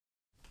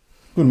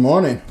Good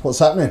morning. What's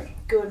happening?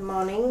 Good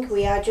morning.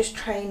 We are just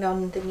trying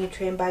on the new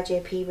Train by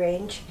JP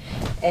range.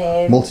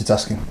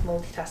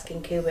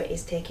 Multitasking. Cuba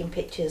is taking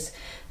pictures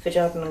for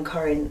Jordan and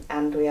Corin,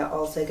 and we are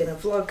also going to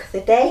vlog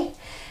the day.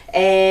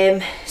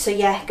 So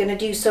yeah, going to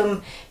do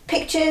some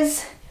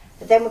pictures.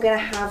 Then we're going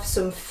to have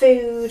some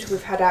food.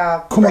 We've had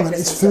our Come on,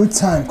 it's food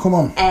time. Come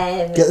on.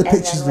 Get the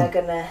pictures done. And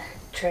then we're going to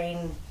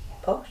train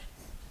push.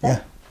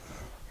 Yeah.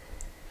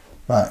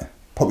 Right.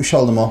 Pop your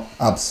shoulder more.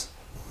 Abs.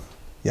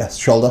 Yes.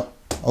 Shoulder.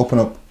 Open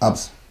up.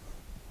 Abs.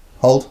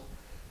 Hold.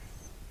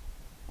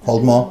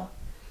 Hold more.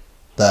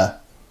 There.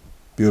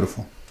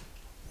 Beautiful.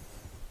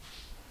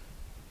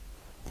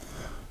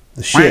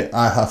 The shit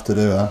I have to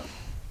do, huh?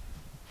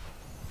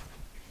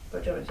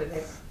 What do you want me to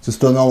do?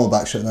 Just do a normal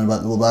back shot and then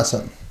back double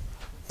bicep.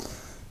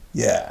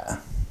 Yeah.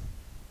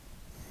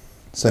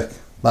 Sick.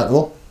 Back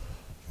double.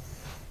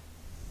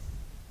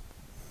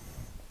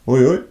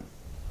 Oi, oi.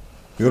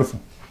 Beautiful.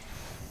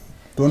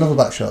 Do another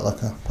back shot,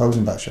 like a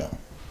posing back shot.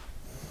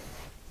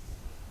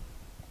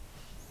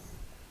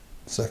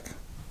 Sick.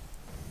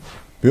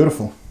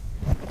 Beautiful.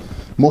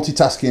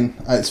 Multitasking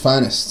at its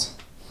finest.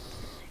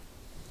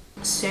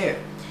 So,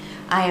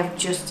 I have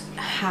just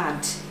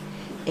had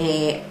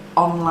a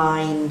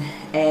online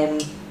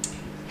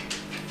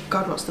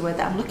God, what's the word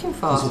that I'm looking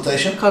for?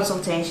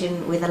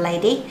 Consultation with a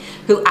lady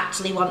who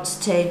actually wants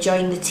to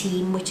join the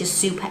team, which is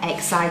super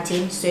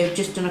exciting. So I've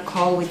just done a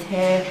call with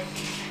her.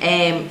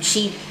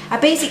 I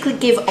basically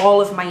give all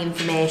of my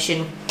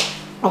information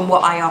on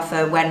what I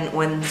offer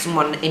when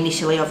someone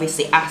initially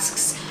obviously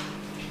asks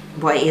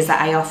what it is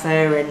that I offer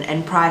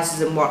and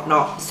prices and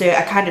whatnot. So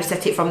I kind of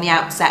set it from the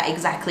outset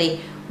exactly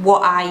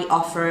what I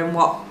offer and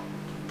what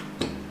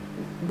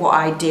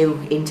I do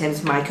in terms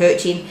of my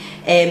coaching,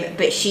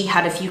 but she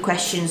had a few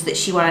questions that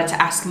she wanted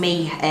to ask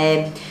me,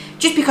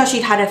 just because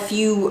she'd had a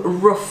few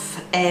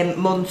rough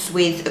months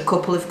with a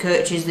couple of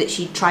coaches that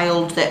she'd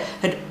trialled that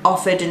had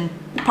offered and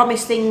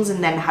promised things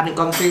and then hadn't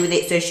gone through with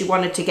it. So she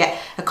wanted to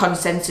get a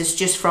consensus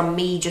just from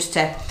me, just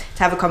to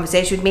have a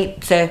conversation with me.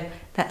 So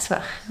that's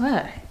what.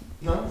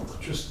 No,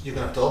 just you're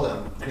gonna have to hold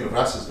them. Cream of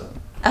rice is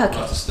done. Okay.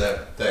 Have to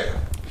stare. There you go.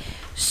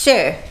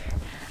 So,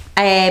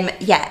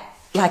 yeah.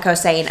 Like I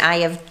was saying, I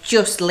have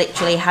just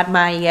literally had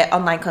my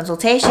online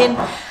consultation.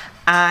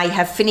 I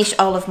have finished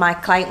all of my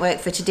client work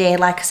for today.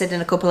 Like I said in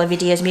a couple of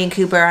videos, me and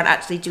Cooper aren't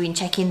actually doing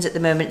check-ins at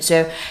the moment.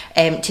 So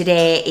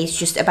today is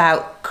just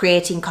about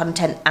creating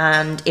content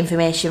and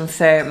information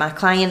for my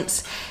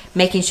clients,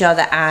 making sure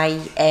that I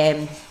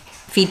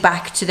feed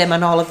back to them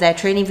on all of their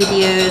training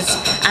videos,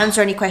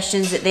 answer any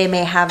questions that they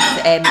may have,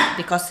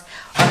 because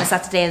on a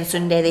Saturday and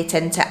Sunday they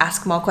tend to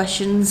ask more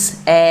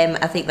questions.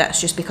 I think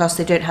that's just because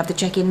they don't have the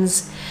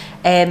check-ins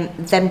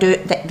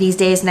these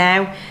days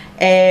now.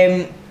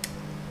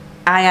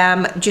 I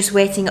am just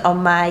waiting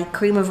on my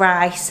cream of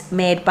rice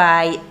made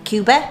by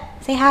Cuba.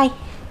 Say hi.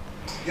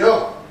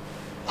 Yo,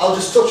 I'll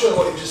just touch on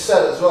what you just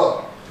said as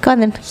well. Go on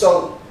then.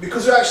 So,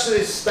 because we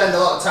actually spend a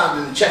lot of time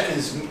doing the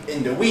check-ins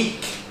in the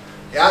week,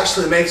 it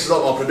actually makes us a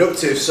lot more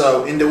productive.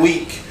 So in the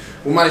week,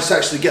 we manage to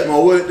actually get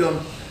more work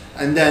done,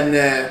 and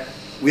then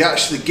we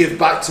actually give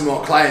back to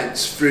more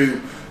clients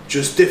through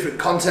just different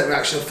content we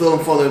actually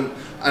film for them,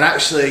 and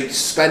actually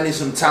spending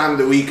some time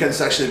the weekends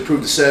to actually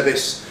improve the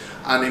service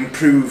and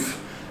improve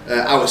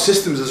our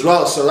systems as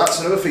well. So that's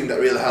another thing that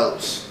really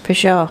helps. For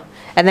sure.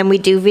 And then we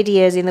do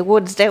videos in the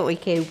woods, don't we,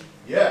 Cube?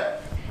 Yeah.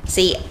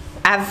 See,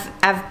 I've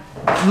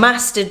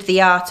mastered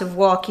the art of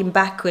walking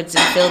backwards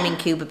and filming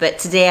Cuba, but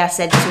today I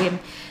said to him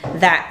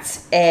that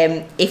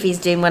if he's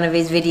doing one of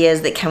his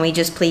videos, that can we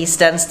just please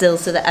stand still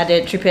so that I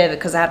don't trip over,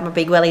 because I had my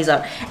big wellies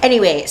on.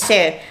 Anyway,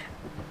 so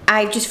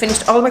I've just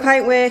finished all my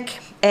client work.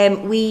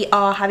 We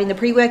are having the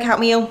pre-workout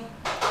meal,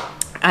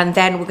 and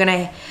then we're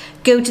gonna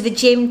go to the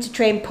gym to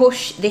train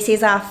push. This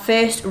is our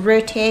first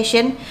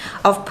rotation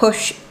of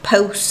push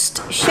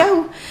post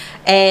show.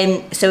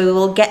 So we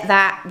will get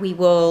that. We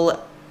will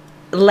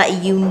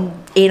let you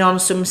in on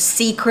some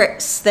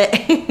secrets that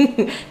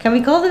can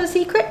we call them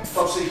secrets?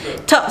 Top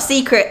secret. Top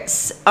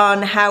secrets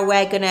on how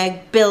we're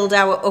gonna build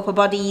our upper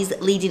bodies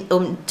leading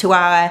to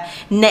our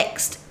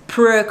next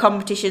pro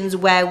competitions,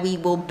 where we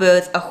will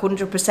both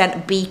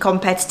 100% be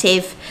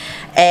competitive.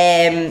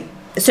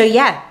 So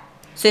yeah,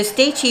 so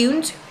stay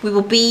tuned. We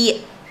will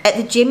be at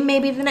the gym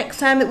maybe the next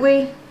time that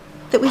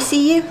we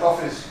see you.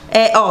 Coffees.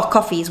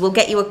 Coffees. We'll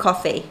get you a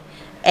coffee.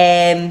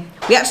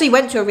 We actually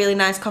went to a really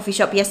nice coffee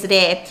shop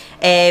yesterday.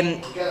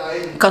 We'll get that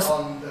in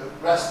on the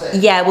rest day.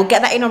 Yeah, we'll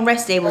get that in on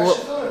rest day.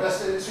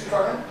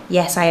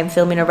 Yes, I am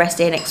filming a rest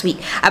day next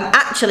week. I'm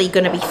actually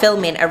going to be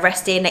filming a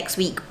rest day next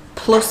week,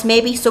 plus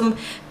maybe some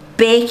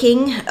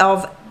baking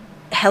of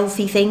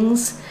healthy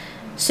things.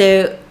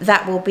 So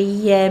that will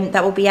be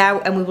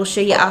out, and we will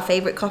show you our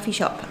favourite coffee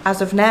shop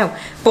as of now.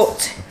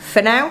 But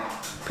for now,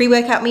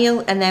 pre-workout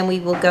meal, and then we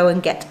will go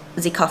and get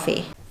the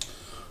coffee.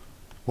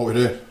 What we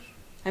do?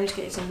 I'm just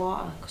getting some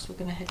water because we're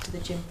going to head to the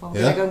gym. We're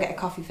Yeah. going to go and get a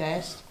coffee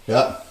first.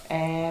 Yeah.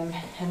 And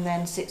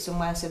then sit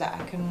somewhere so that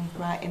I can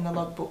write in the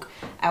logbook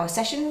our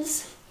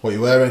sessions. What are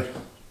you wearing?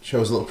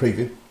 Show us a little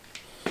preview.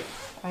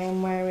 I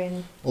am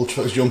wearing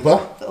Ultraflex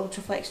jumper. The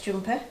Ultraflex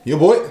jumper. Your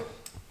boy.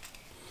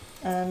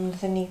 And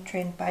the new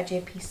Trained by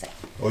JP set.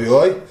 Oi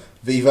oi.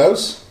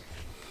 Vivos.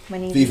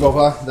 Vivo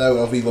bar. There we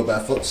go, Vivo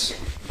barefoots.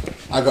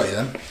 I got you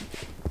then.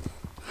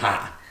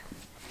 Ha.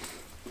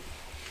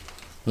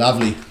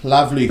 Lovely,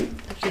 lovely.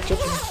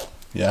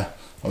 Yeah.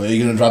 Oh, are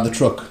you going to drive the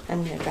truck?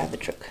 I'm going to drive the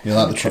truck. You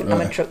like the truck,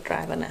 I'm a truck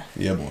driver now.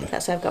 Yeah, boy.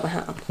 That's why I've got my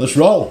hat on. Let's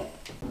roll.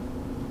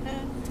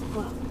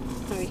 What?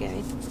 Where are we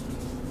going?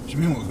 What do you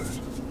mean we're going?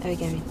 Are we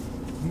going?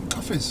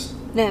 Coffees.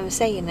 No, I'm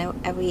saying,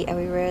 are we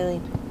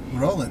rolling? We're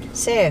rolling.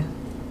 So,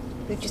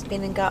 we've just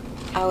been and got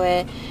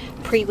our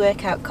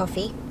pre-workout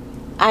coffee.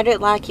 I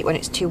don't like it when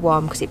it's too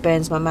warm because it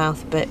burns my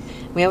mouth, but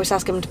we always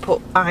ask them to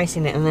put ice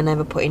in it and they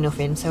never put enough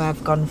in, so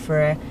I've gone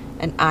for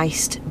an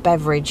iced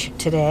beverage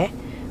today,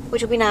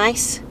 which will be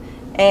nice.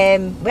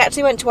 We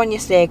actually went to one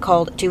yesterday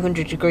called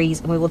 200 Degrees,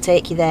 and we will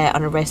take you there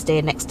on a rest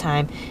day next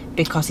time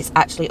because it's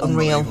actually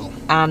unreal.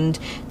 And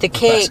the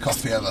cakes, best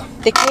coffee ever.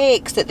 The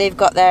cakes that they've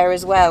got there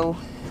as well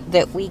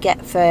that we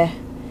get for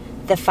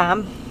the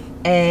fam.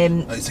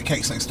 It's the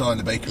cakes next door in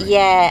the bakery.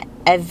 Yeah,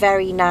 are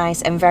very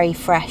nice and very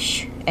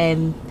fresh.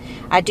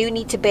 I do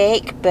need to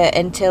bake, but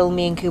until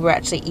me and Cooper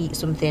actually eat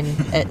something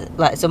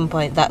at some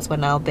point, that's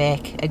when I'll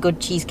bake a good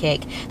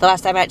cheesecake. The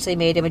last time I actually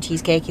made him a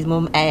cheesecake, his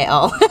mum ate it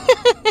all.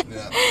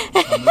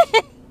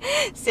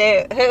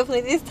 So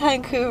hopefully this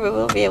time Cooper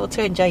will be able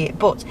to enjoy it.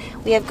 But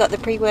we have got the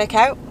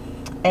pre-workout.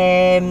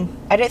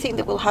 I don't think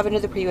that we'll have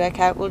another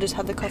pre-workout. We'll just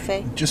have the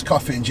coffee. Just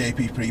coffee and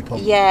JP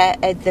pre-pump. Yeah,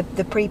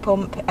 the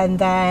pre-pump, and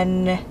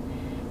then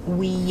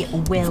we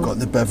will. We've got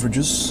the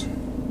beverages.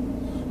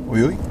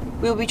 Oi oi.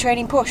 We'll be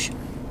training push.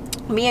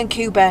 Me and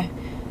Cuba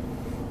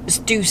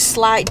do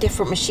slight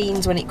different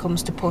machines when it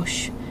comes to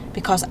push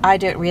because I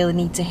don't really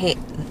need to hit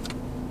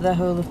the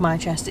whole of my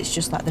chest. It's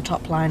just like the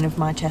top line of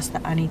my chest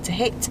that I need to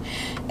hit.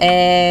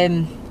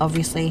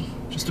 Obviously.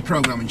 Just the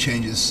programming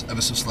changes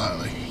ever so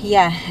slightly.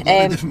 Yeah.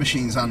 Different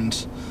machines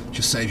and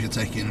just saves you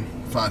taking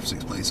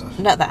 5-6 plates off.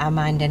 Not that I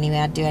mind anyway.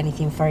 I'd do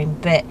anything for him,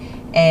 but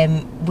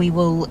we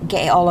will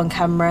get it all on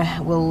camera.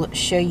 We'll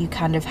show you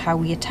kind of how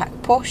we attack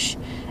push.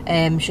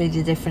 Show you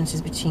the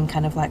differences between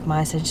kind of like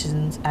my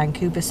sessions and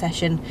Cuba's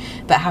session,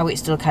 but how it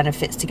still kind of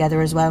fits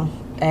together as well.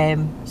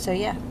 So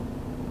yeah.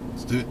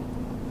 Let's do it.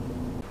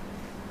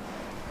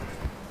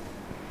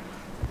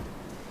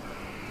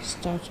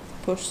 Start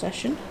push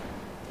session.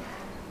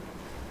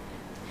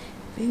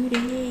 Booty,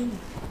 booty,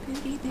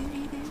 booty,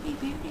 booty,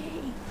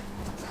 booty.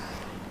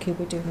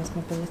 Cuba doing his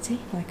mobility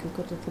like a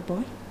good little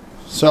boy.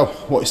 So,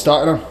 what are you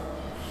starting on?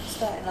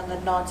 Starting on the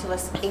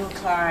Nautilus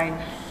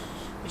incline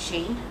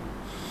machine.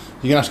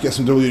 You're going to have to get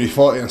some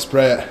WD-40 and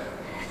spray it.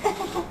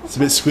 It's a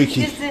bit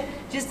squeaky.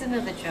 Just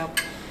another job.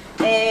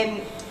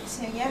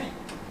 So yeah,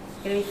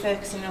 going to be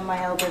focusing on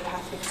my elbow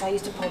path because I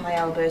used to pull my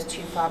elbows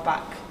too far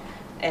back,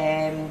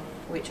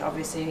 which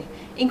obviously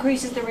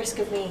increases the risk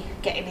of me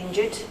getting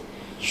injured.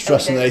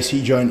 Stressing the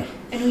AC joint.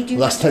 And we do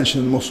less tension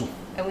in the muscle.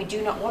 And we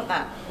do not want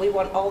that. We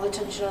want all the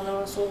tension on the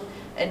muscle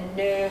and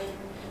no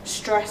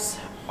stress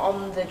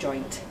on the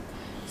joint.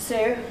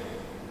 So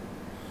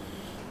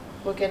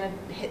we're going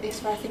to hit this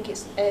for, I think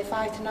it's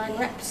 5 to 9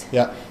 reps.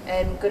 Yeah.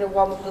 Going to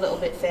warm up a little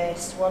bit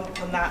first, warm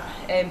up on that.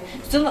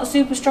 Still not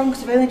super strong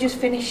because I've only just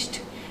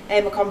finished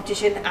a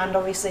competition, and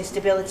obviously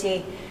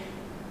stability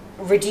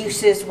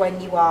reduces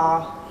when you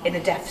are in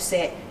a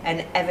deficit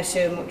and ever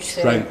so much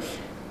so. Strength.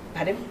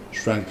 Pardon?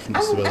 Strength and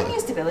stability.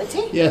 And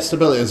stability. Yeah,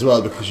 stability as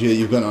well, because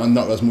you've got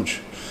not as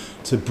much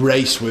to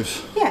brace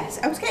with. Yes,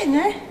 I was getting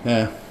there.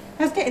 Yeah.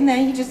 I was getting there,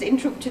 you just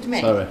interrupted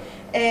me. Sorry.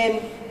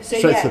 So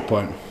straight to the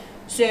point.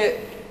 So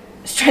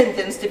strength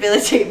and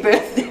stability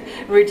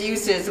both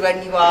reduces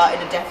when you are in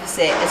a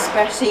deficit,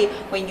 especially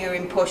when you're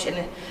in push,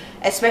 and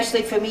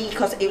especially for me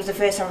because it was the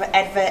first time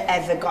I've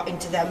ever got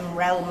into them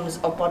realms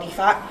of body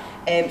fat.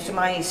 So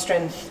my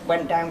strength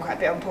went down quite a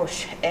bit on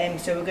push.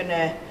 So we're going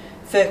to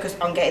focus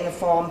on getting the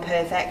form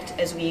perfect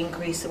as we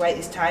increase the weight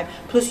this time,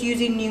 plus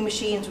using new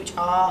machines which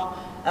are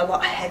a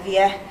lot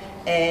heavier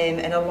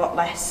and a lot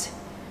less,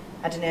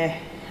 I don't know,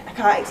 I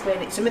can't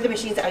explain it. Some of the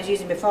machines that I was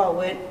using before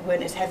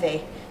weren't as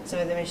heavy, some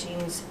of the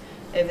machines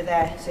over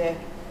there, so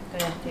I'm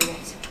going to do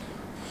this.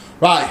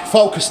 Right,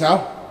 focus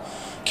now.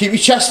 Keep your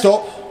chest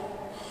up.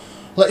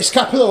 Let your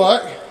scapula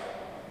work.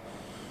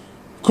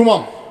 Come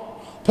on.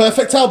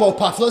 Perfect elbow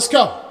path, let's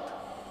go.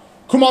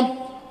 Come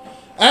on.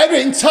 Air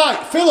in,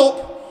 tight, fill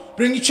up.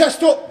 Bring your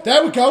chest up.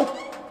 There we go.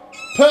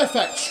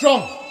 Perfect,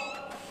 strong.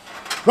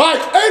 Right,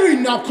 air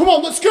in now, come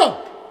on, let's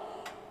go.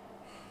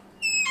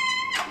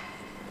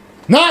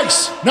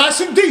 Nice, nice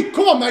and deep.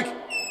 Come on, Meg.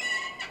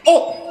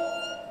 Up.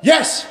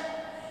 Yes.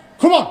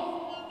 Come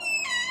on.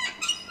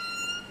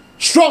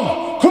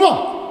 Strong, come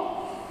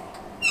on.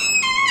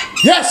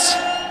 Yes.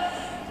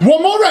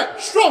 One more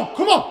rep, strong,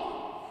 come on.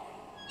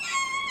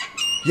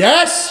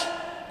 Yes.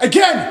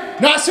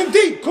 Again, nice and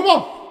deep, come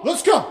on,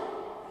 let's go.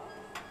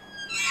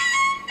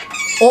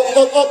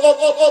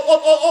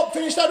 Up.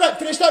 Finish that rep,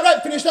 finish that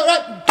rep, finish that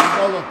rep.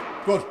 Well done,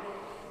 good,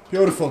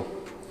 beautiful.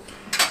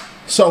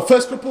 So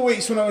first couple of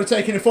weeks when I was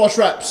taking the force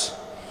reps,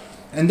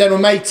 And then we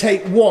may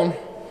take one,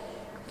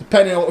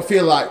 depending on what we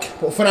feel like.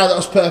 But for now, that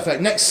was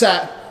perfect. Next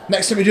set,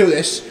 next time we do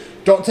this,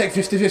 don't take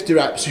 50-50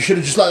 reps. You should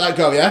have just let that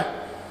go, yeah?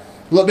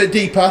 A little bit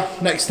deeper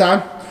next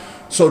time.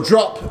 So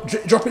drop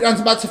it down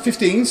to about to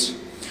 15s.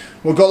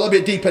 We'll go a little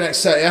bit deeper next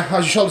set, yeah?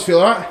 How's your shoulders feel,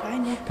 alright?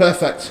 Fine, yeah.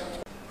 Perfect.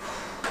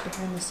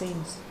 Behind the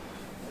scenes.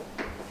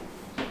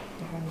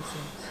 Behind the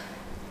scenes.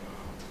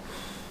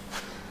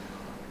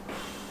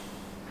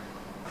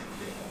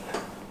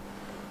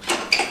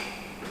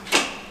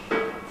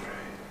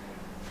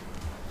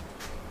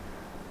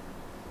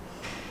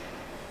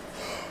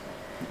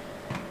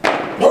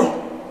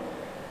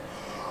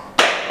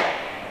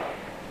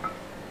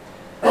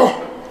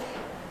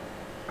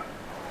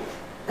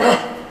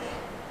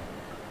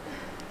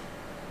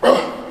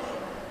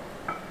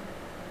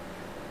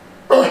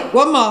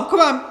 One more, come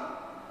on.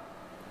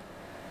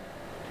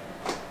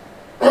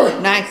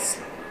 Nice.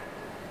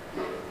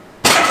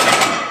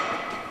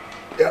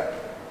 Yeah.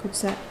 Good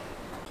set.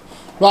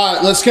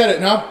 Right, let's get it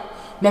now.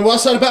 Remember what I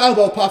said about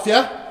elbow path,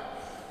 yeah?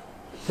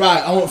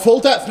 Right, I want full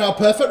depth now,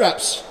 perfect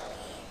reps.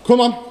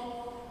 Come on.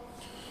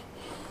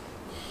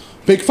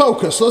 Big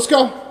focus, let's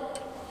go.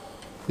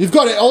 You've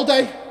got it all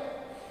day.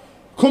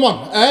 Come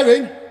on, air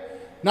in.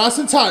 Nice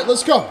and tight,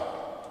 let's go.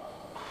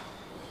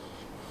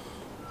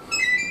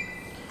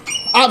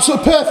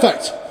 Absolutely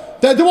perfect.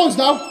 They're the ones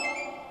now.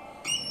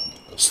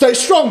 Stay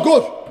strong,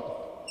 good.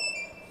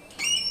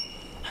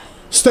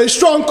 Stay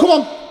strong, come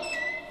on.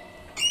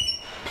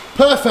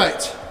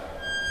 Perfect.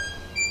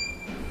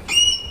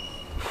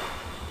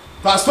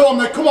 That's the one,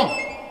 mate, come on.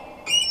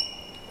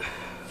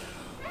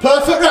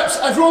 Perfect reps,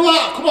 everyone like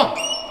that, come on.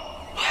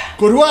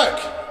 Good work.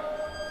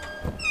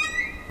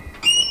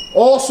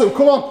 Awesome,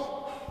 come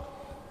on.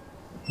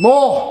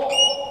 More.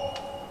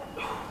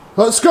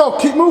 Let's go,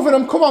 keep moving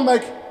them, come on,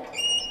 Meg.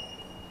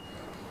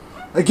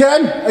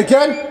 Again,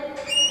 again.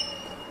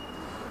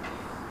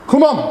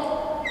 Come on.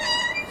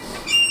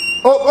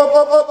 Up, up,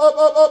 up, up, up,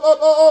 up,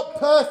 up, up, up.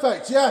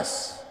 Perfect,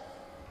 yes.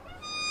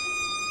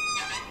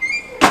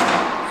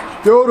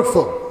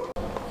 Beautiful.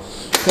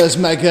 There's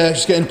Meg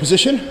just getting in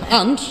position.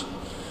 And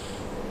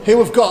here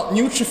we've got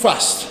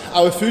Ultraflex,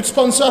 our food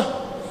sponsor.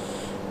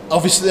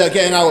 Obviously they're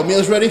getting our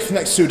meals ready for the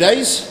next 2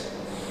 days.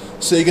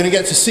 So you're going to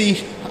get to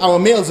see our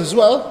meals as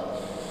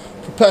well,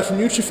 prepared from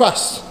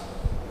Ultraflex.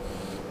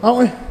 Aren't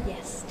we?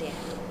 Yes, dear.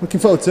 Looking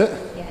forward to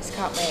it? Yes,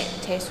 can't wait.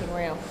 Taste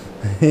unreal.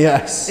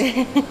 Yes.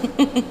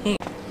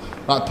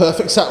 Right,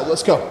 perfect setup,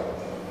 let's go.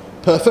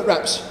 Perfect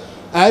reps.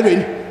 Air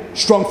in,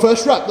 strong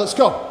first rep, let's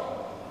go.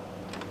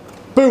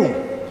 Boom.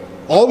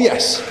 Oh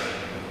yes.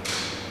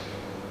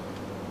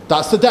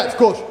 That's the depth,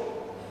 good.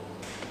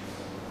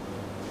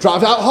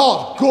 Drive out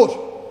hard, good.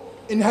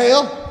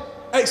 Inhale,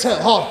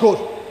 exhale, hard, good.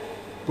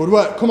 Good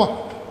work, come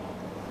on.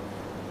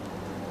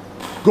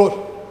 Good.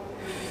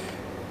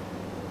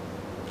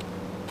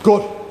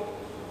 Good.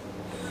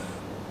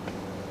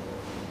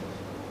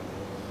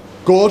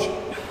 Good.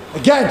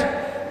 Again.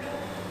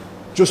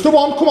 Just the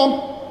one, come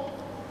on.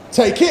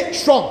 Take it,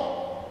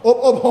 strong.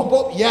 Up, up, up,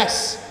 up,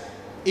 yes.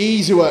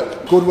 Easy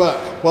work, good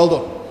work, well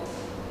done.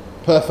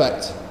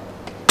 Perfect.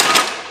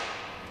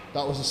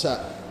 That was a set.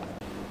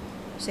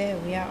 So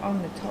we are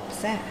on the top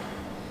set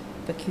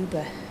for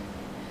Cuba.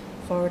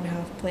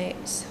 4.5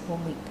 plates,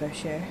 1 week per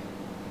share.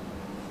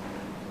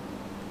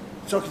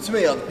 Talking to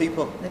me or the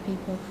people? The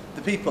people.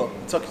 The people?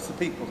 I'm talking to the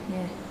people?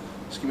 Yeah.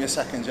 Just give me a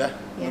second, yeah?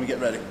 Let me get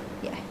ready.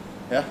 Yeah.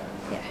 Yeah?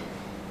 Yeah.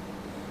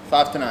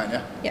 5 to 9,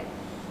 yeah? Yep.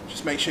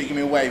 Just make sure you give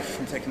me a wave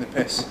from taking the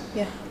piss.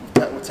 Yeah.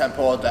 With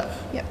tempo or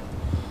depth. Yep.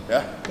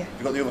 Yeah? Yeah.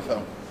 You got the other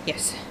phone?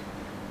 Yes.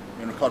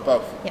 You can record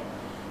both? Yep.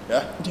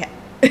 Yeah? Yeah.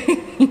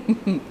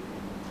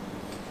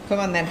 Come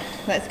on then,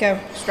 let's go.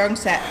 Strong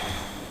set.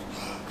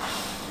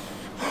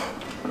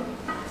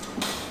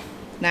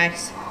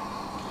 Nice.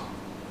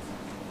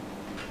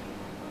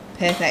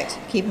 Perfect.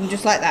 Keep them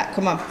just like that.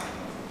 Come on.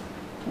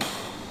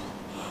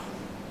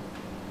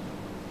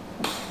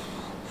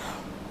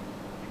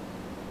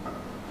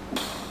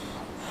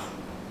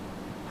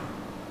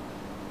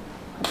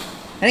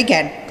 And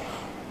again.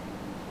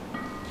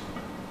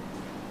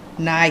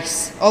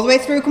 Nice. All the way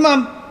through, come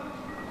on.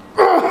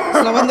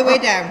 Slow on the way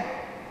down.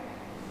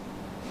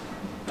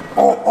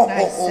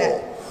 Nice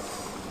set.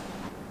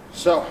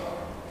 So,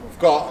 we've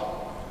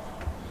got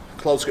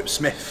close grip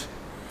Smith.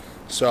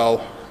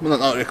 So, we're not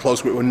really a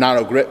close grip, we're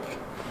narrow grip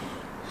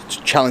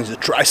to challenge the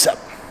tricep.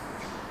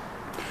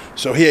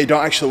 So here you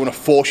don't actually want to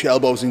force your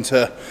elbows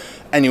into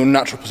any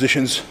unnatural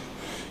positions.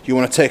 You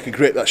want to take a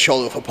grip that's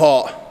shoulder width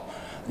apart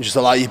and just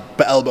allow your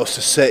elbows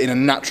to sit in a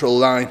natural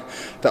line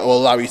that will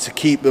allow you to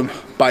keep them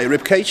by your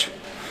rib cage.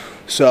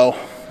 So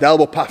the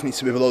elbow path needs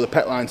to be below the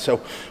pec line. So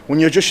when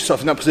you adjust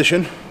yourself in that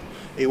position,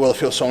 it will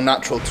feel so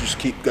natural to just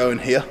keep going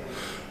here.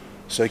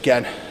 So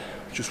again,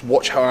 just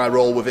watch how I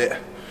roll with it,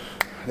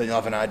 then you'll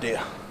have an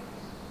idea.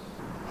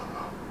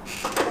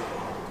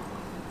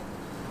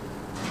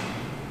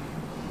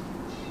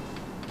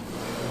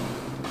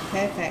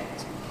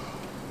 Perfect.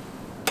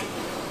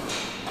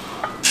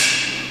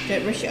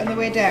 Don't rush it on the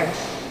way down.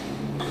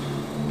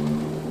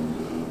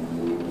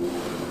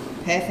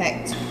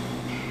 Perfect.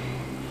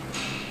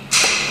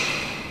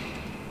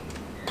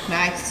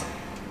 Nice.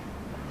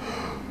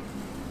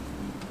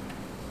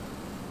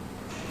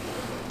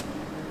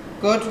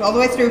 Good, all the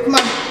way through, come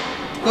on.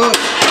 Good.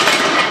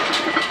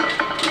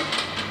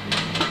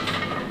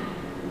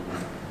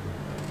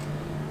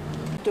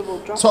 Double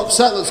drop. Top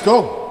set, let's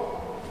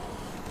go.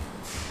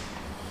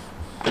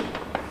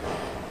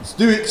 Let's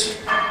do it.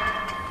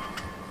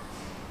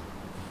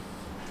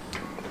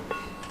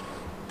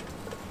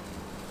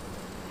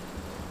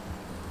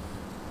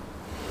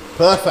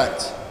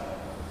 Perfect.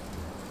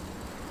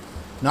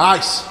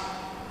 Nice.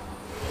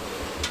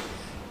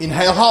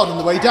 Inhale hard on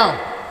the way down.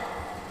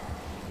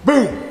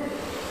 Boom.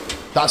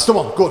 That's the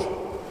one, good.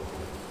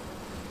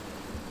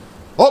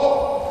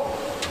 Up.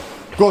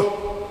 Good.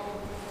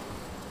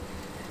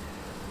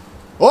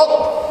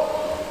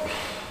 Up.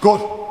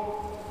 Good.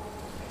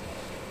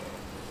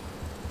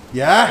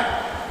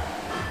 Yeah.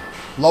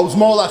 Loads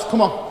more left,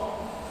 come on.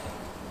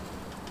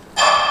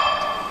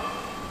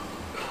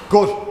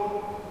 Good.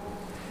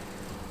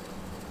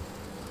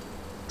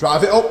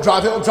 Drive it up,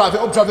 drive it up, drive it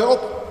up, drive it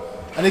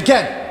up. And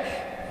again.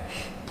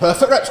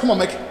 Perfect reps, come on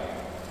Mick.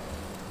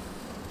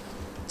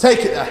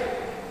 Take it there.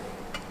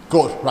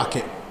 Good, rack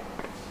it.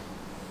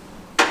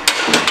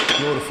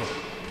 Beautiful.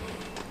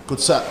 Good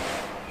set.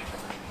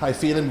 How you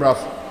feeling, bruv?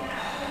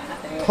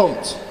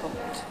 Pumped.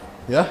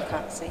 Yeah?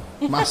 Can't see.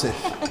 Massive.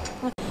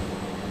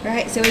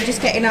 Right, so we're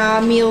just getting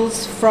our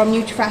meals from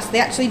Ultraflex. They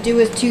actually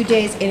do us 2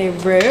 days in a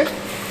row.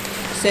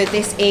 So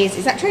this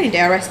is that training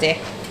day or rest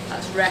day?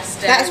 That's rest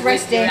day. That's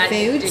rest with your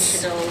day foods.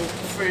 Additional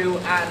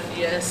fruit and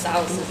your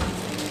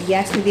salsas.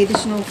 Yes, with the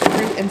additional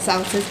fruit and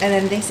salsas, and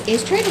then this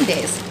is training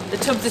days. The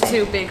tubs are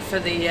too big for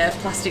the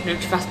plastic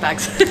Ultrafast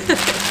bags. So here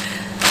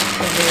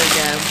we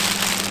go.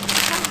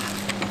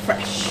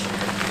 Fresh.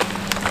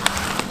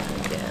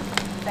 Yeah.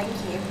 Thank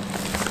you.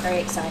 Very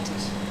excited.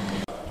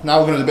 Now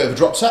we're going to do a bit of a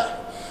drop set.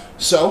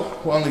 So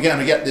we're only going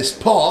to get this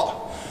part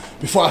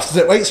before I have to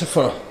take weights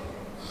for her.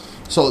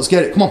 So let's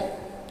get it, come on.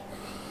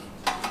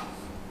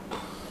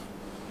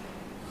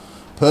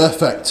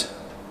 Perfect.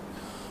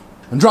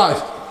 And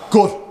drive.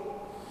 Good.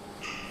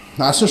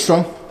 Nice and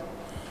strong.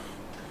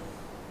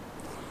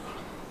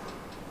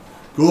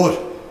 Good.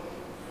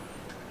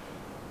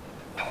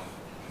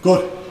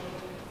 Good.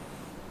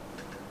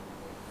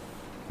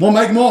 More,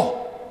 Meg,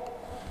 more.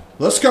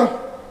 Let's go.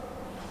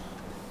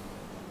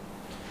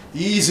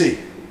 Easy.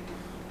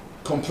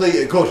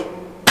 Completed, good.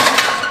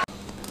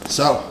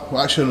 So,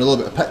 we're actually on a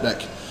little bit of pec deck.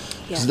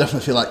 Because I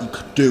definitely feel like you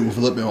could do with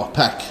a little bit more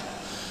pec.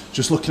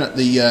 Just looking at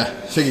the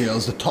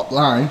fingernails, the top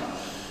line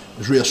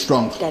is real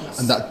strong. Dense.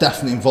 And that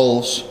definitely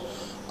involves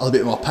a little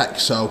bit more pec.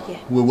 So,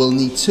 we will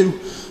need to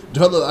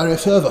develop that area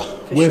further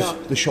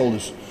with the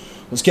shoulders.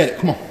 Let's get it,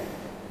 come on.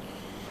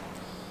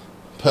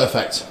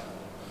 Perfect.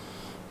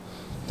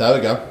 There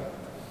we go.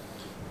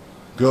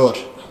 Good.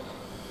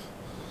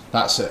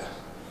 That's it.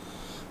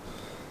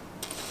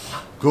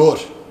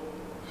 Good.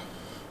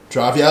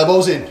 Drive your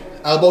elbows in.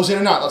 Elbows in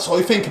and out. That's all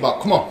you think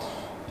about. Come on.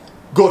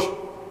 Good.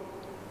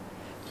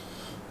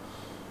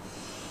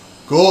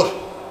 Good.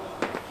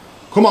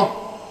 Come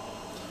on.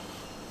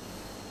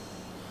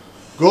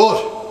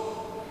 Good.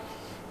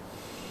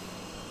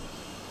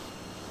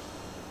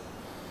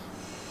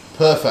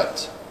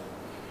 Perfect.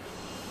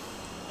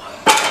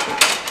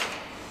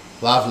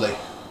 Lovely.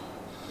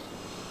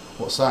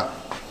 What's that?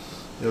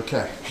 You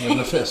okay? You having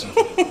a fit or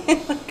something?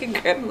 Like a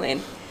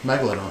gremlin.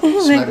 Megalodon.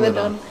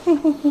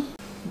 Megalodon.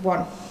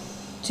 1,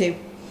 2,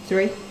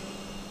 3.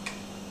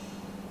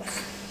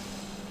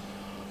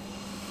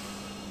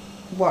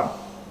 1,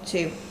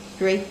 2,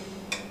 3.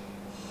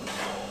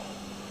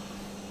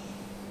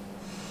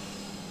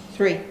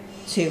 3,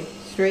 2,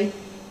 3.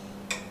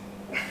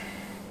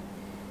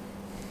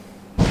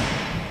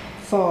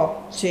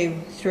 4,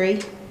 2,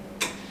 3.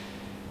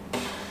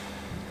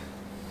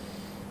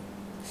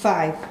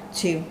 5,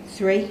 2,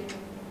 3.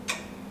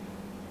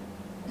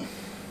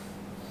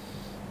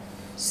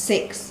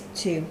 6,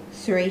 2,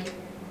 3.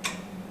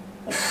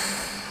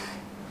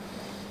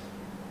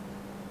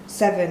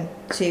 7,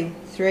 2,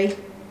 3.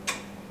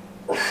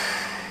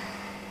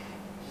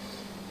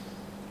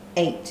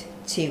 8,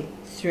 2,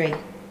 3.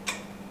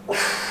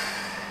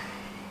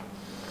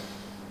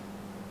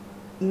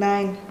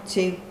 9,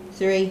 2,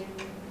 3.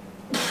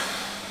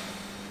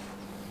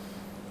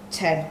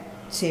 10,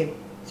 2,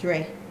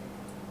 3.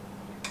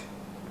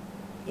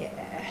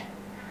 Yeah.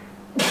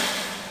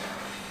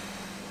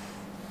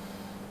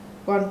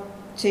 1,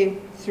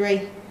 2,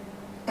 3.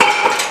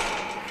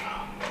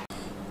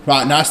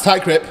 Right, nice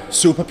tight grip,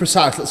 super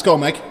precise. Let's go,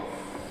 Meg.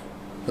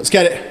 Let's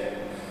get it.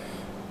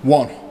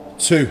 1,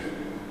 2.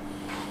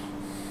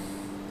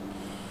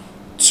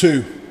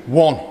 2,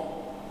 1.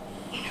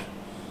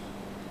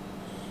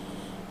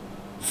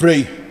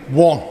 3,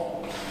 1.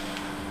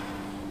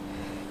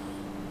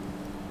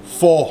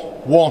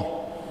 4, 1.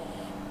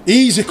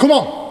 Easy, come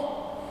on.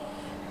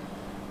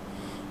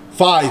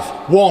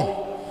 5, 1.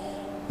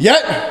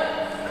 Yeah.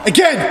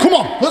 Again, come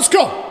on, let's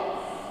go.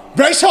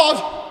 Brace hard.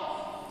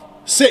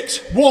 6,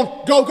 1.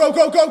 Go, go,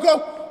 go, go,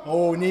 go.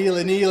 Oh,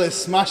 nearly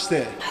smashed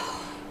it.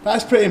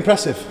 That's pretty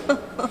impressive.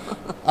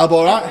 Elbow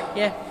alright?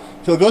 Yeah.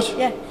 Feel good?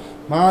 Yeah.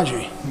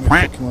 Margie,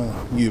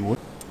 you would.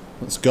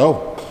 Let's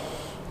go.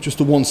 Just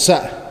the one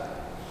set.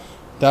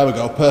 There we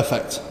go,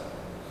 perfect.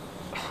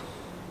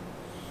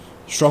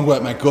 Strong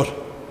work, mate, good.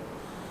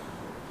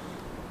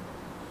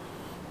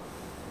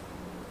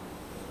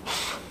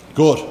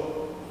 Good.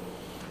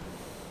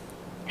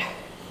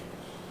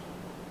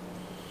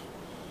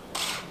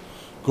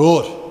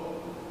 Good.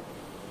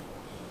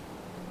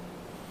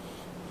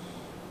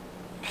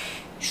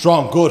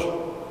 Strong, good.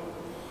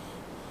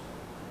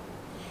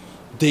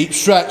 Deep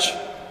stretch.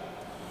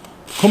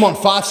 Come on,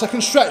 5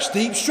 second stretch,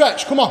 deep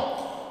stretch, come on.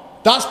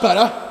 That's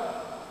better.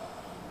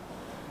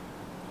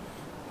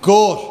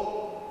 Good.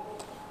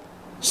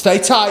 Stay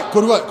tight,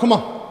 good work, come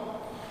on.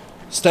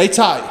 Stay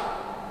tight.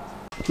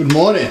 Good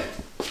morning.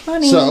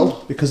 Morning.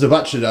 So, because the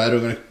battery died, we're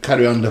going to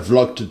carry on the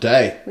vlog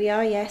today. We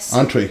are, yes.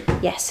 Aren't we?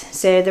 Yes.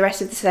 So the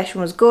rest of the session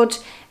was good.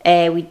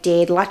 We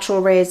did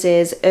lateral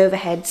raises,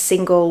 overhead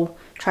single,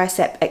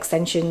 tricep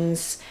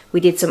extensions. We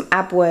did some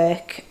ab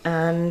work,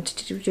 and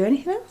did we do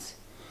anything else?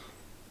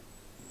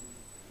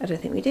 I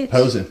don't think we did.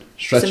 Posing,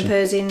 stretching. Some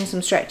posing,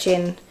 some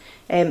stretching.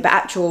 But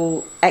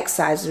actual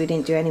exercises we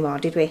didn't do anymore,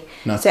 did we?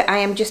 No. So I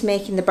am just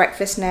making the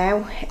breakfast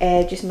now.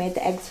 Just made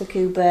the eggs for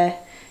Cooper.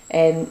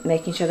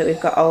 Making sure that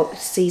we've got all...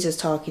 Caesar's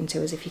talking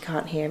to us if you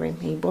can't hear him.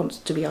 He wants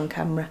to be on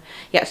camera.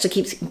 He actually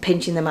keeps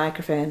pinching the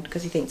microphone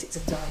because he thinks it's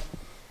a toy.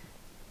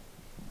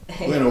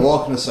 We're going to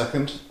walk in a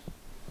second.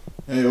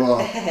 There you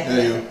are.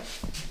 There you are.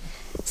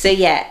 So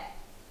yeah,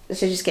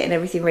 so just getting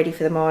everything ready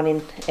for the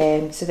morning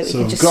so that we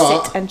can just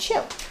sit and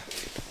chill.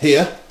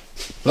 Here,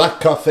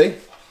 black coffee.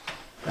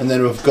 And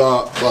then we've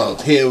got, well,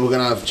 here we're going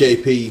to have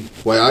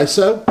JP whey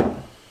ISO.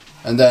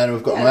 And then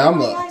we've got my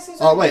omelette.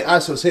 Oh wait,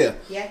 ISO's here.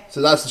 Yeah.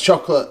 So that's the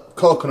chocolate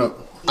coconut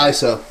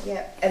ISO.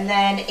 Yeah. And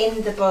then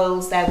in the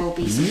bowls there will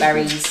be some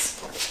berries.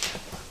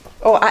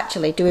 Oh,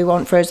 actually, do we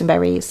want frozen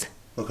berries?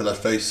 Look at that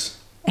face.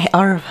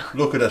 Or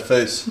Look at that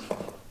face.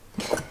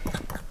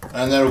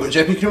 And then we've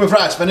got JP cream of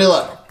rice,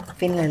 vanilla.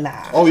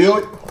 vanilla. Oh,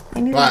 you?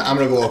 Vanilla. Right, I'm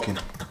going to go walking.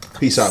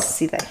 Peace out.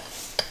 See there.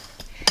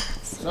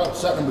 So,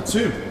 set number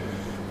 2.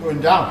 Going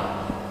down.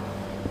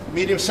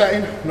 Medium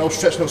setting, no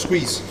stretch, no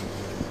squeeze.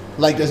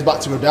 Leg is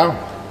about to go down.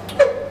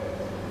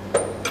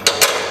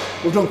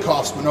 We've done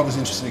calves, but nobody's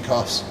interested in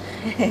calves.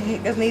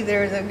 Because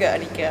neither of them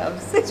got any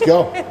calves. Let's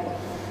go.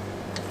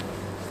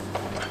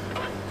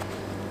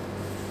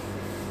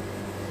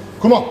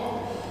 Come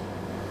on.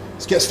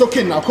 Let's get stuck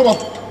in now, come on.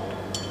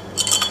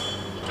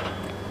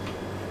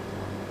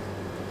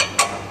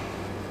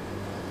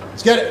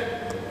 Let's get it.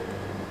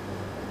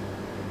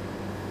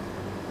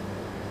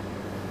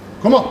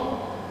 Come on.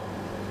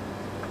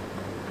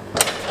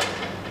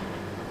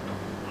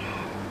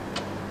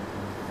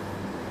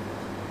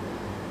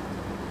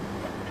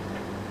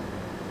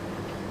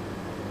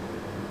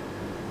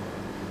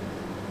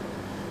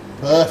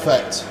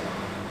 Perfect.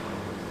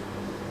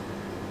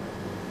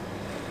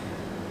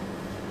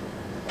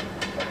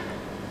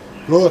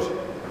 Good.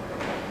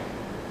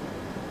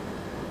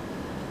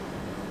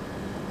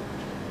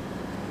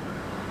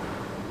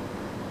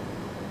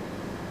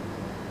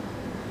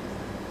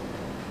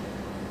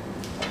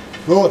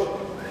 Good.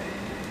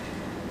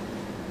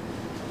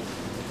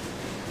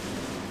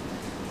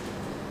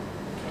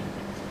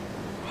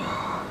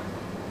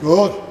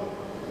 Good.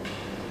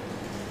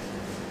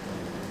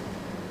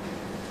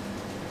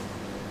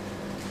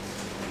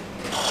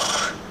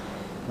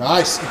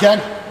 Nice.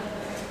 Again.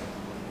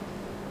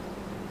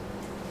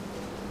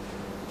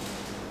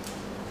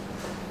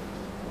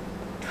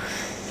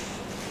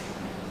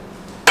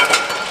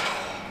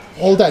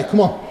 All day.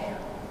 Come on.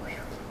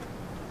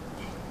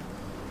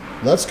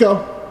 Let's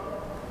go.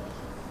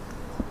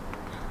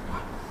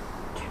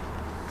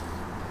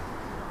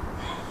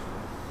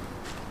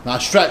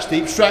 Nice stretch.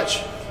 Deep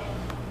stretch.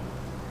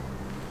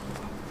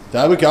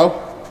 There we go.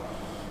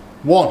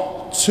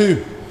 1,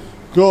 2.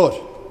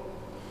 Good.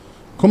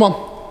 Come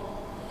on.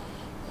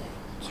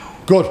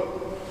 Good.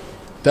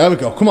 There we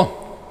go. Come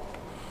on.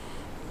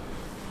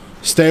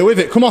 Stay with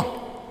it. Come on.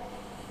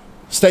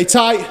 Stay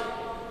tight.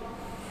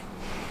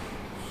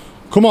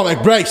 Come on,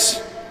 make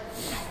brace.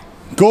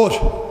 Good.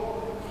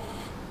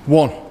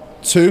 1,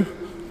 2.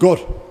 Good.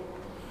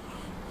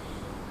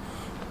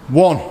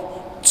 1,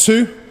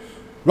 2.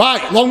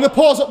 Right. Longer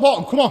pause at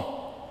bottom. Come on.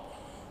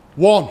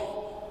 1,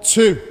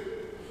 2.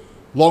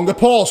 Longer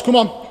pause. Come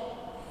on.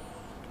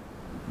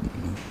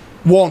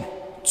 1,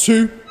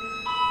 2.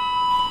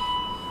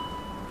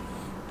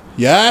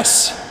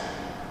 Yes.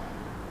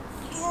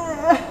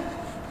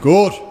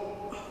 Good.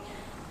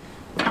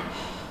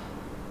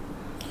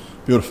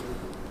 Beautiful.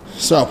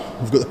 So,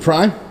 we've got the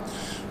prime.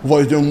 We've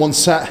already done one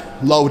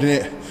set, loading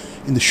it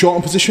in the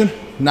shortened position.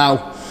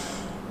 Now,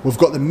 we've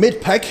got the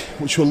mid peg,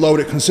 which will load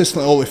it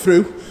consistently all the way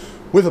through,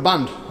 with a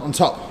band on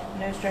top.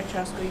 No stretch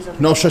or squeeze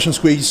on. No stretch and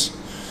squeeze,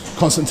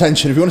 constant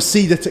tension. If you want to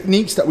see the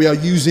techniques that we are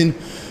using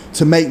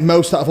to make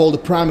most out of all the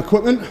prime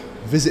equipment,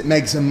 visit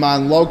Meg's and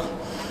mine log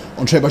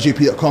on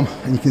tradebygp.com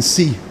and you can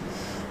see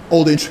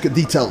all the intricate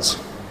details.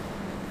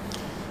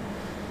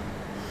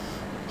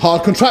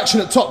 Hard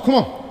contraction at top, come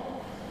on.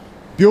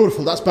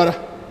 Beautiful, that's better.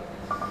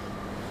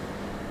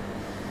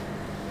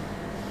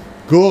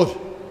 Good.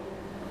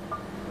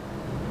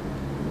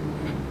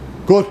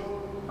 Good.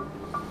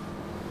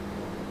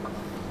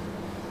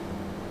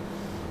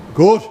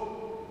 Good.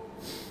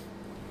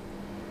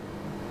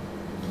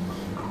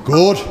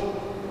 Good.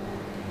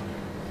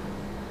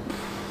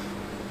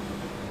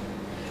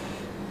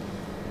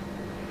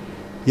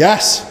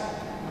 Yes.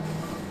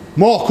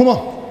 More, come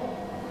on.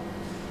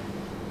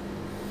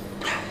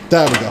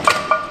 There we go.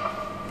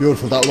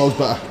 Beautiful, that loads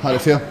better. How do you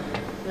feel?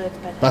 Loads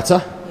better.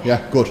 Better?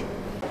 Yeah, good.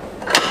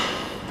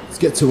 Let's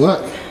get to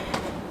work.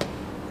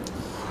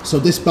 So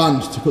this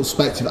band, to put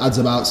perspective, adds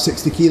about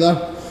 60 kilo,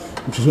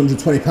 which is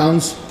 120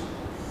 pounds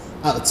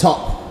at the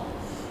top.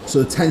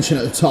 So the tension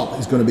at the top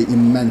is going to be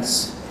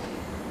immense.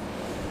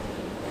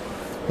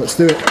 Let's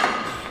do it.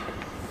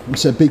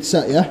 It's a big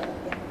set, yeah?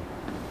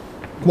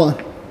 Come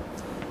on.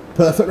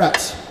 Perfect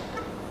reps.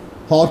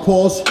 Hard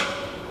pause.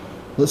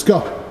 Let's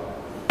go.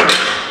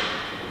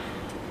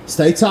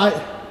 Stay tight.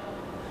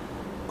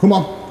 Come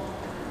on.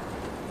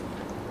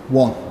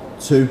 1,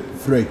 2,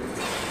 3.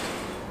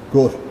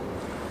 Good.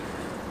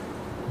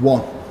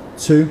 1,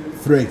 2,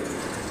 3.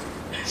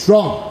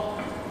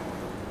 Strong.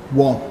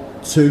 1,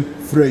 2,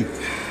 3.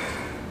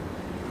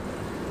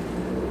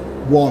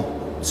 1,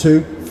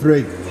 2,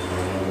 3.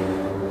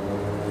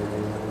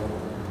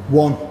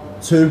 1,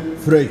 2,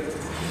 3.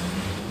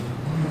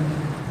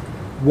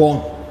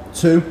 1,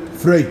 2,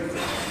 3.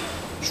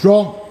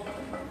 Strong.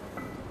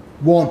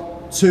 1,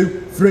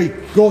 2, 3.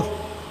 Good.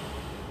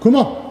 Come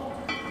on.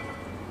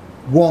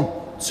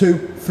 1, 2,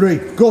 3.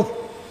 Good.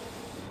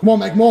 Come on,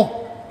 make more.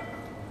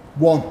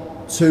 1,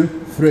 2,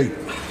 3.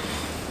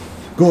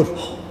 Good.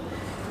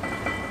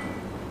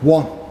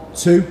 1,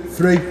 2,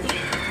 3.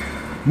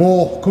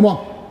 More. Come on.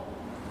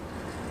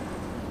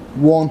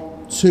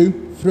 1,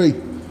 2, 3.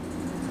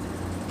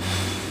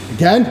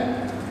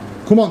 Again.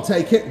 Come on,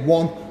 take it.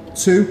 1,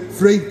 2,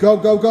 3. Go,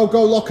 go, go,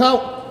 go. Lock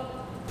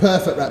out.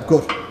 Perfect rep.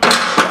 Good.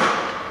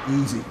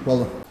 Easy.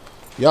 Well done.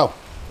 Yo.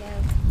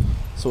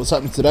 So what's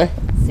happening today?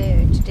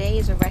 So today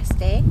is a rest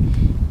day.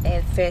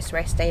 First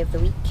rest day of the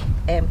week.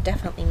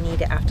 Definitely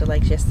need it after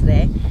legs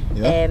yesterday.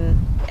 Yeah.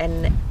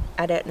 And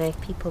I don't know if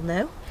people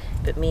know,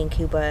 but me and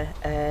Cuba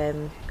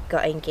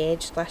got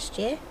engaged last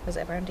year. Was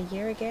it around a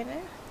year ago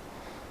now?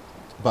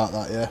 About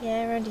that, yeah.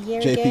 Yeah, around a year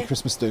ago. JP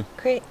Christmas do.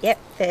 Yep,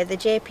 the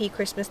JP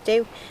Christmas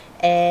do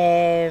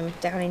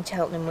down in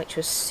Cheltenham, which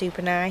was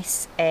super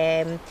nice.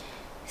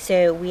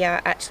 So we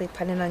are actually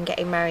planning on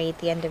getting married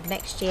the end of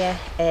next year.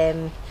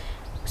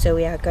 So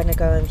we are going to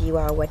go and view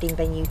our wedding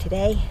venue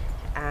today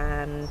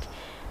and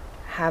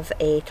have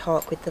a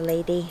talk with the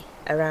lady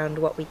around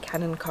what we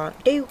can and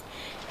can't do,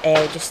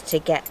 just to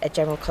get a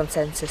general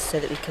consensus so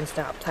that we can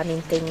start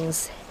planning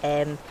things.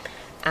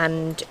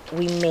 And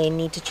we may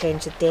need to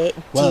change the date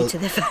due to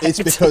the fact...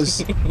 it's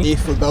because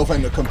if we both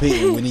end up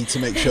competing, we need to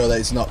make sure that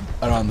it's not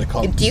around the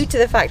comps. Due to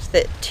the fact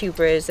that Two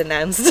Bros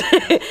announced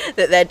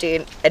that they're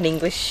doing an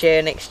English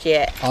show next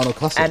year. Arnold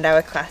Classic. And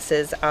our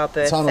classes are both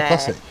it's Arnold there.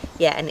 Classic.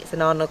 Yeah, and it's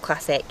an Arnold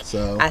Classic.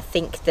 So I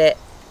think that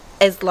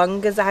as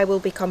long as I will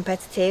be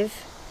competitive...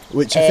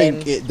 Which I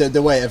think,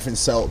 the way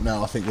everything's set up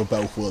now, I think we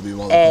both will be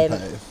more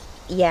competitive.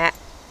 Yeah.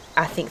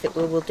 I think that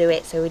we will do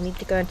it, so we need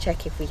to go and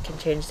check if we can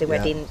change the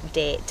wedding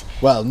date.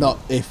 Well, not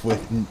if we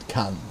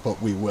can,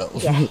 but we will.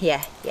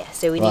 Yeah.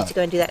 So we need to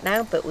go and do that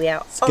now, but we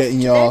are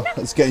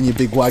Let's get in your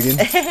big wagon.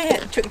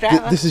 Truck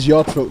driver. This is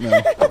your truck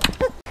now.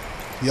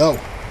 Yo,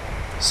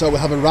 so we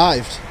have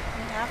arrived.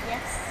 We have,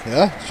 yes.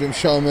 Yeah, do you want to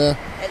show them at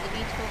the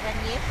beautiful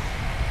venue.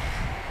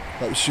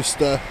 Let's just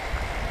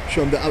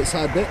show them the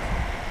outside bit.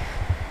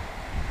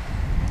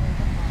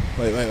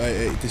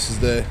 Wait, this is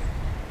the...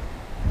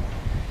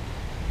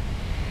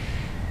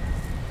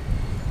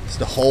 It's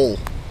the hall.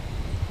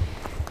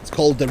 It's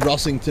called the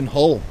Rossington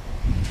Hall.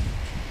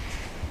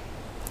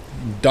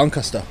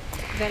 Doncaster.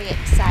 Very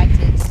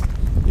excited.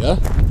 Yeah?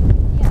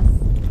 Yes.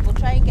 We'll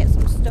try and get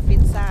some stuff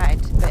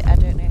inside, but I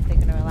don't know if they're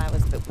going to allow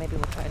us, but maybe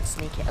we'll try and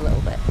sneak it a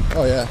little bit.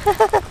 Oh yeah.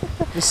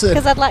 We'll see.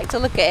 Because I'd like to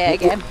look at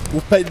it again.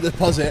 We'll pay the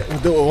deposit, we'll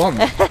do what we want.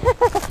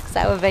 It's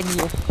our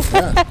venue.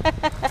 Yeah.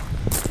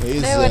 It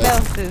is, no one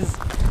else's.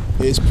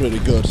 It is pretty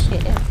good.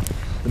 It is.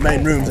 The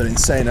main rooms are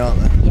insane, aren't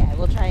they? Yeah,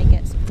 we'll try and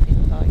get some for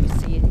you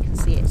so you can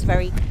see it. It's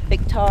very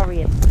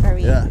Victorian,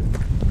 very... Yeah.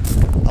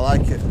 I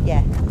like it.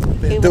 Yeah.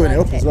 Doing it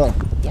up as well.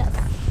 Yes.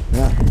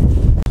 Yeah.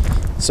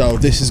 So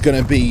this is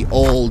going to be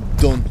all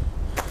done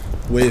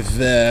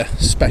with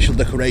special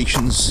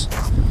decorations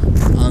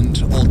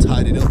and all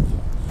tidied up.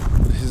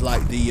 This is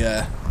like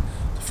the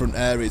front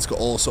area. It's got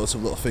all sorts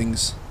of little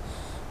things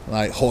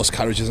like horse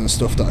carriages and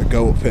stuff that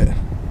go up it.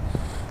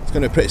 It's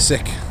going to be pretty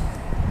sick.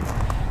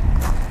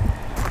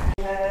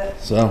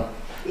 So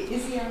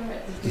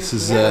this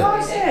is with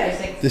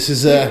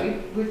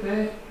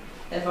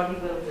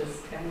bodybuilders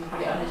and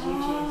put it on his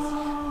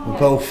YouTube.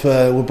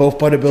 we're both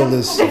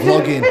bodybuilders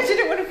vlogging. I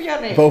didn't want to be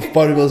on it. Both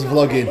bodybuilders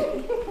vlogging.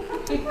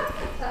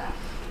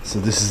 So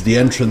this is the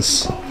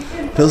entrance.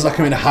 Feels like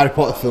I'm in a Harry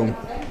Potter film.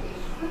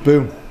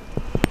 Boom.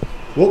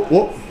 Whoop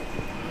whoop.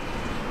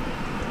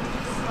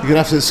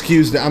 gonna have to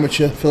excuse the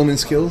amateur filming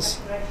skills.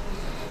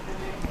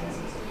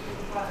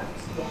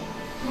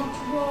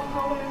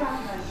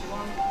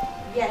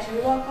 Yeah, shall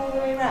we walk all the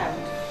way around?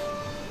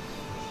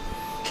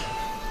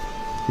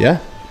 Yeah,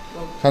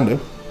 can do.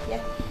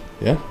 Yeah.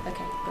 Yeah.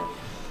 Okay, good.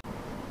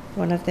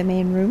 One of the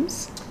main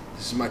rooms.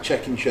 This is my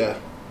check-in chair.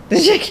 The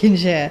check-in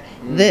chair.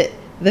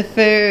 The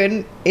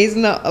phone is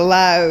not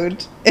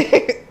allowed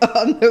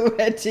on the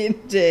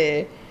wedding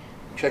day.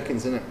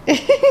 Check-ins, innit?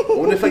 I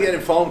wonder if I get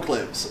any phone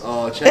clips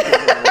or check-ins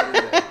on my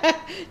wedding day.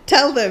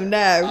 Tell them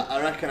now.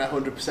 I reckon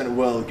 100%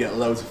 will get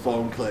loads of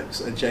phone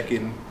clips and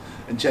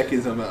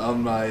check-ins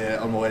on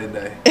my wedding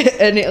day.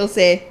 And it'll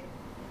say,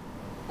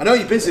 I know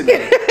you're busy,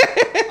 mate.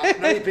 I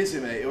know you're busy,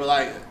 mate. It was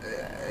like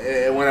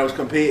when I was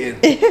competing.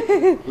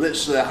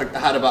 Literally, I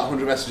had about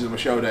 100 messages on my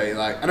show day.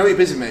 Like, I know you're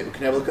busy, mate. But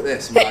can you have a look at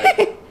this? I'm like,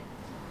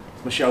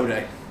 it's my show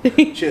day.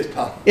 Cheers,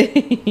 pal.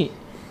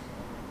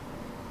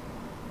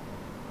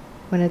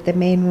 one of the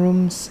main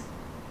rooms.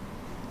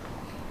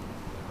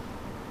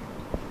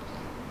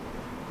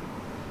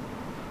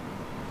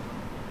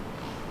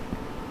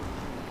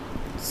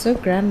 So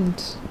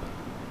grand.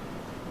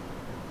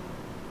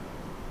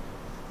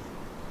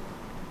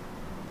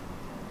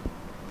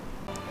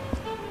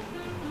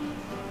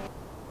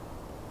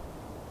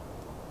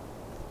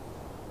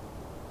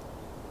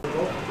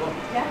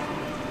 Yeah.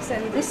 So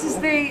this is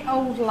the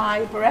old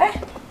library.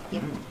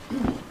 Yep.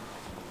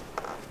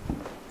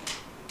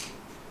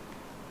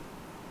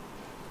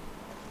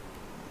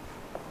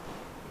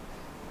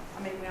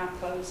 I mean, we are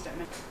closed at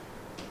midnight.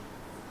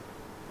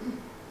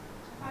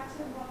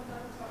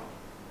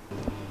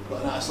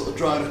 Got a nice little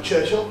drawing of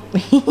Churchill.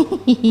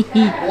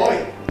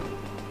 Boy,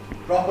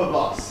 proper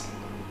boss.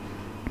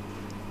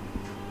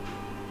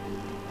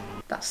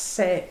 That's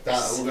 6.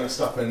 That we're gonna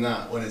stop in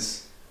that when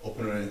it's up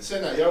and running.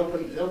 Saying that, you're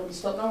open to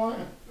stop now, aren't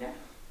you? Yeah.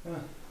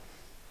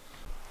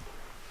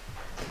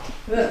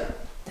 Yeah.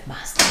 The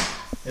master.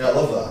 Yeah, I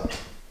love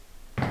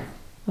that.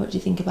 What do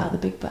you think about the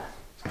big bath?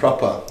 It's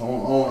proper. I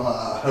want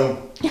that at home.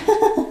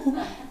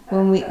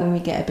 When we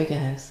get a bigger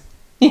house.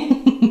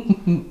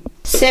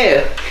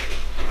 So,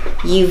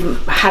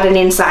 you've had an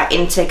insight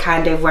into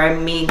kind of where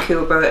me and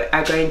Kuba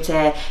are going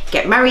to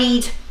get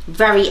married.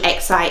 Very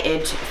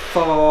excited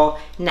for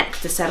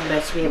next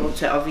December to be able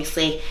to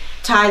obviously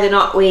tie the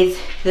knot with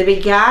the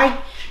big guy.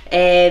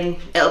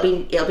 It'll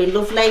be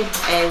lovely.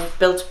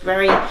 Built a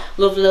very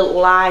lovely little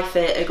life,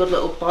 a good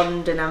little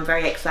bond, and I'm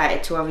very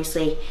excited to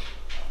obviously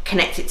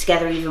connect it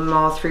together even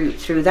more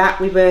through that.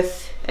 We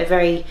both are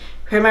very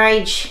pro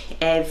marriage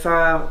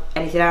for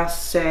anything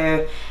else.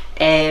 So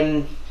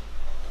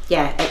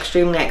yeah,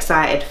 extremely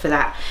excited for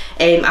that.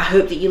 I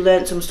hope that you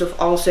learned some stuff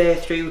also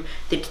through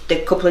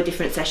the couple of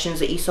different sessions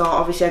that you saw.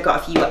 Obviously, I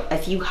got a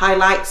few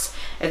highlights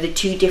of the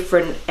 2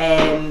 different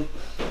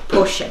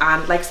push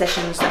and leg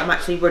sessions that I'm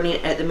actually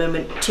running at the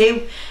moment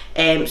too.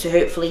 So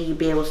hopefully you'll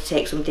be able to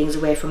take some things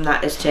away from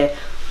that as to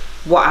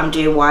what I'm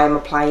doing, why I'm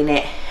applying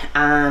it,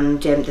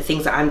 and the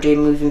things that I'm doing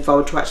moving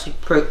forward to actually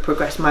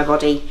progress my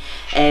body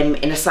in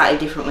a slightly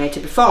different way to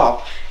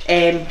before.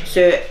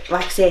 So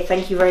like I say,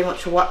 thank you very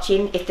much for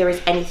watching. If there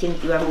is anything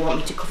that you ever want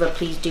me to cover,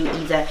 please do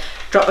either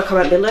drop a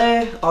comment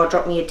below or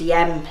drop me a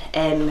DM,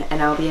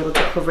 and I'll be able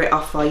to cover it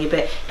off for you.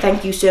 But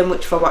thank you so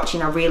much for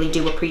watching. I really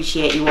do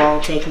appreciate you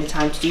all taking the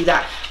time to do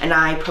that, and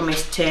I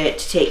promise to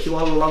take you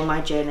all along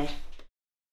my journey.